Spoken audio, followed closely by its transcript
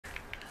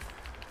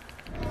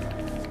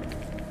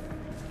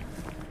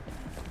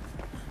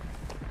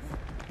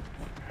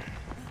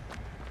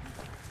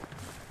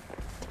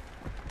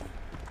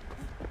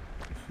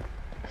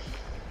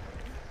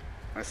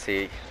Let's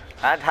see.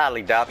 I'd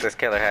highly doubt this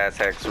killer has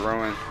Hex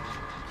Ruin.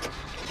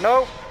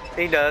 Nope,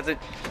 he doesn't.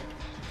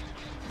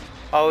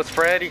 Oh, it's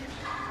Freddy.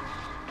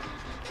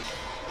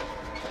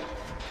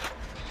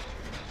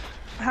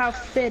 How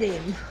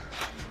fitting.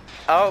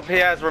 Oh, he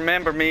has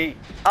Remember Me.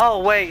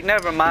 Oh, wait,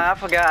 never mind. I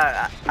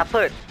forgot. I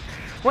put...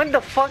 When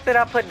the fuck did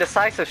I put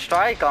Decisive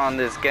Strike on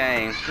this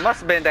game?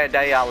 Must have been that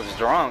day I was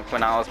drunk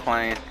when I was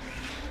playing.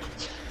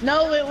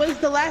 No, it was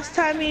the last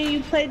time me and you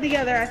played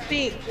together, I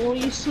think, when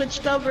you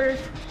switched over.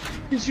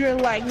 Because you were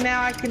like,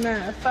 now I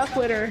can fuck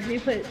with her. You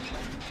put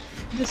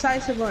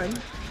Decisive on.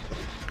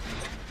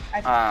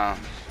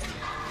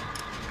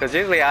 Because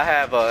usually I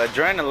have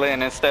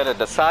Adrenaline instead of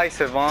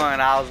Decisive on.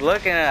 I was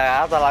looking at it,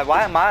 I was like,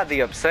 why am I the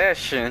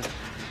obsession?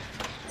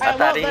 I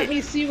won't let me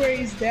see where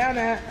he's down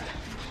at.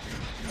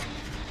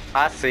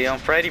 I see him.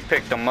 Freddy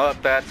picked him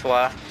up, that's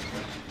why.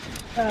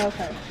 Oh,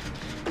 okay.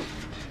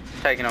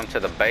 Taking him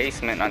to the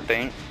basement, I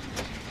think.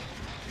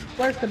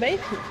 Where's the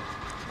basement?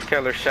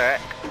 Killer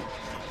Shack.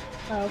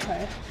 Oh,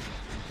 okay.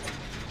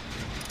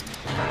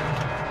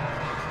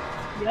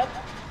 Yep.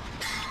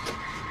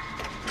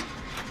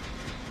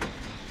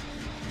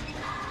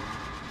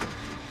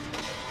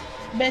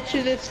 Bet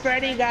you this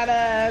Freddy got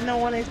a no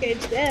one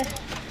escapes death.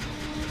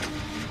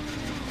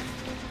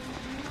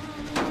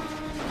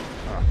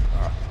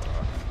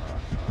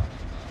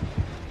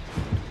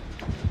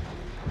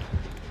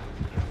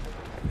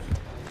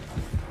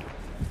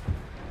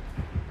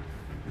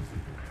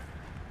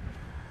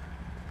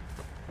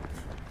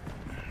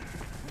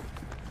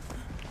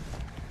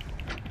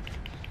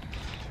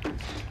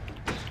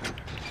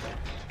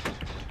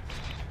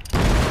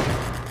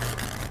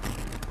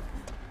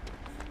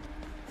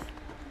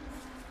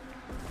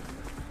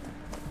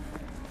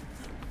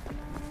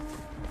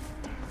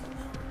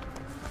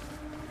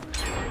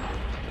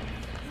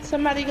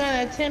 Somebody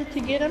gonna attempt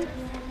to get him?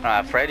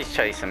 Freddy's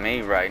chasing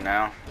me right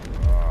now.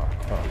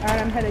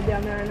 Alright, I'm headed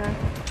down there right now.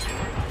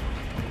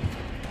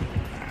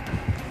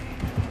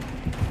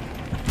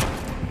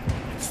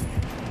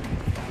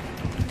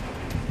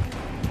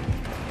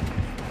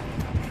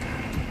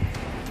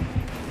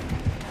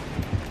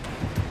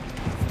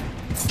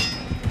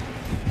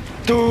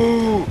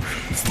 Dude!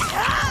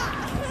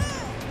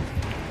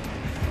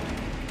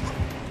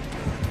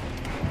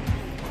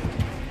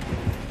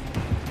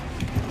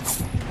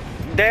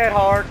 Dead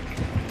hard.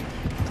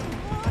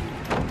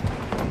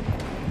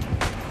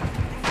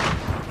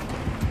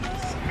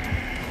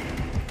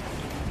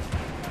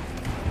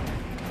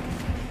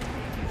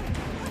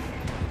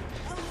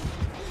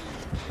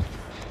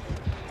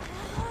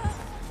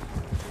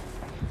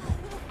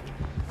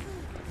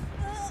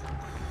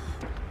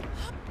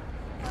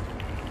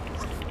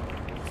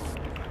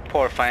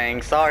 Poor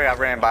Fang. Sorry I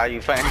ran by you,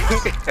 Fang.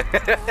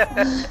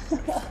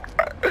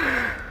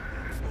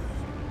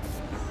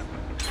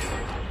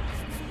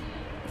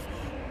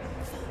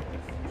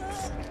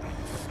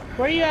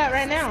 Where are you at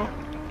right now?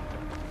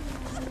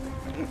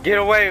 Get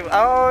away.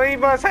 Oh, he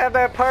must have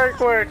that perk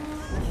where...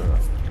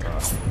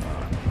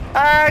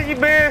 Ah, you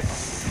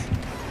miss.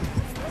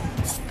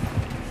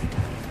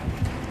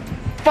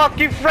 Fuck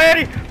you,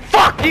 Freddy.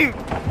 Fuck you.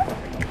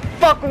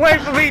 Fuck away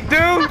from me,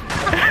 dude.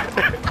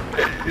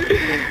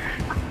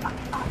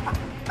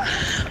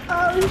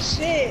 Oh,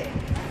 shit.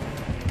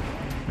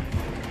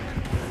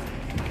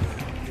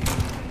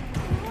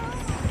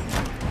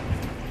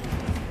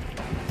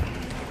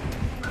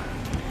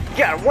 You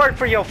gotta work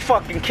for your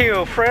fucking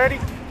kill, Freddy.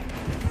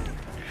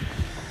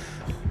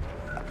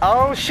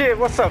 Oh shit,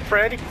 what's up,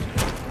 Freddy?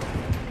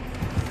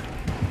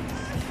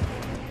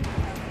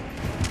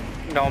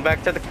 Going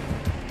back to the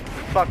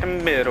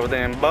fucking middle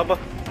then, Bubba.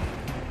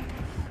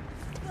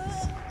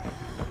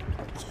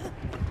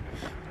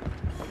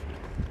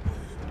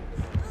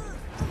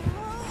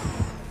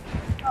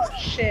 Oh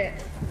shit.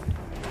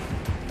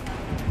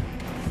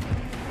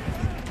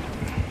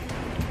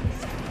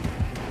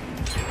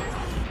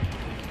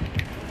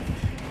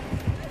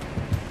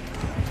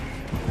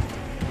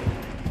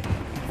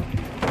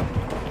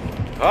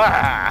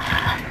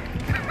 Ah.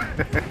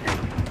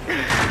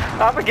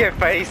 I'm gonna get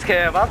face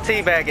cam. I'm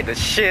teabagging the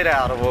shit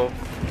out of him.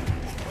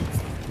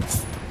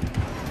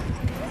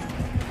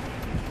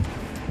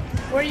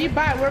 Where are you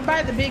by? We're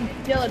by the big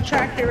yellow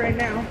tractor right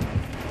now.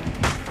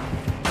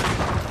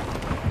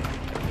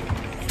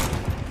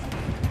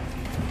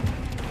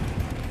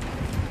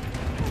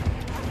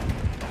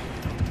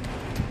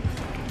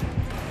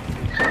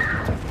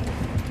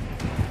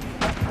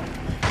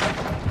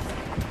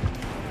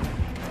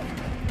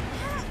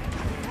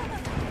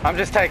 I'm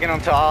just taking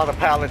them to all the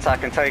pallets I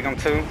can take them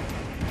to.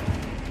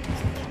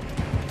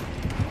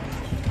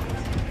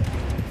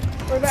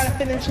 We're about to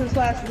finish this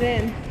last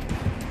bin.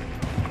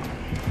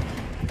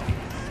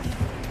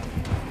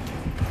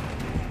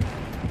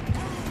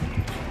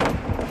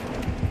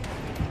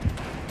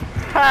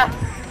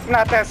 Ha!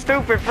 Not that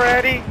stupid,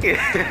 Freddy.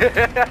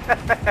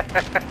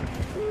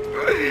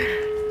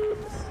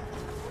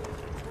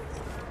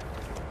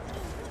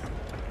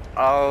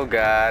 Oh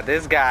God,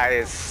 this guy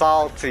is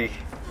salty.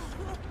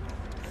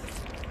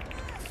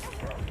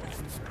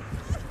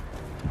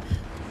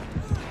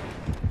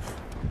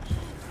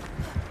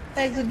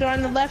 Exit door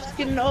on the left's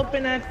getting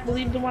open. I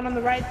believe the one on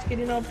the right's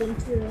getting open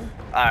too.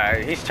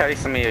 Alright, he's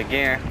chasing me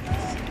again.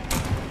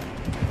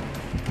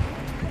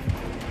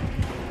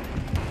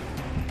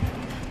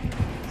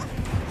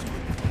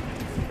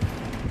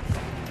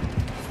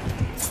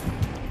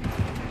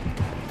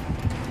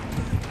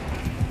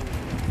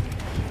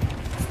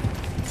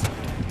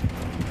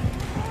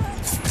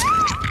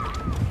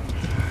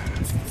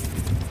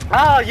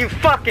 Oh, you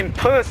fucking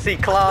pussy,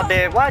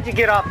 Claudette. Why'd you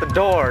get off the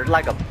door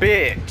like a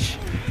bitch?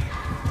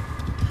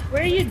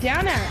 Where are you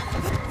down at?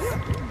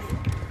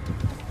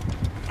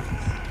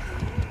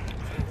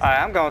 Alright,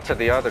 I'm going to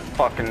the other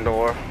fucking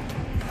door.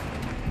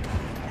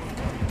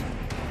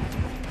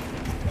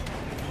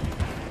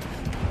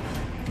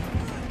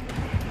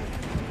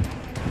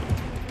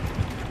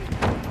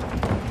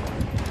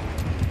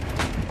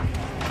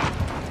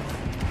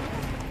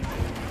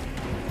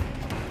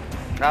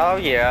 Oh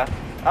yeah.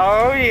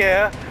 Oh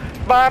yeah.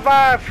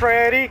 Bye-bye,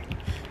 Freddy.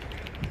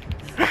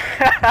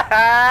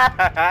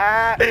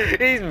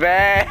 He's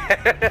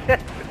bad.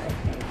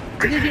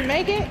 Did you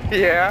make it?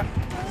 Yeah.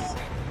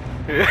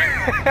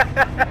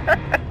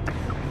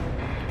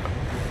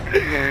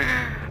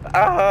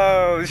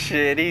 Oh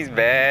shit, he's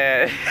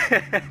bad.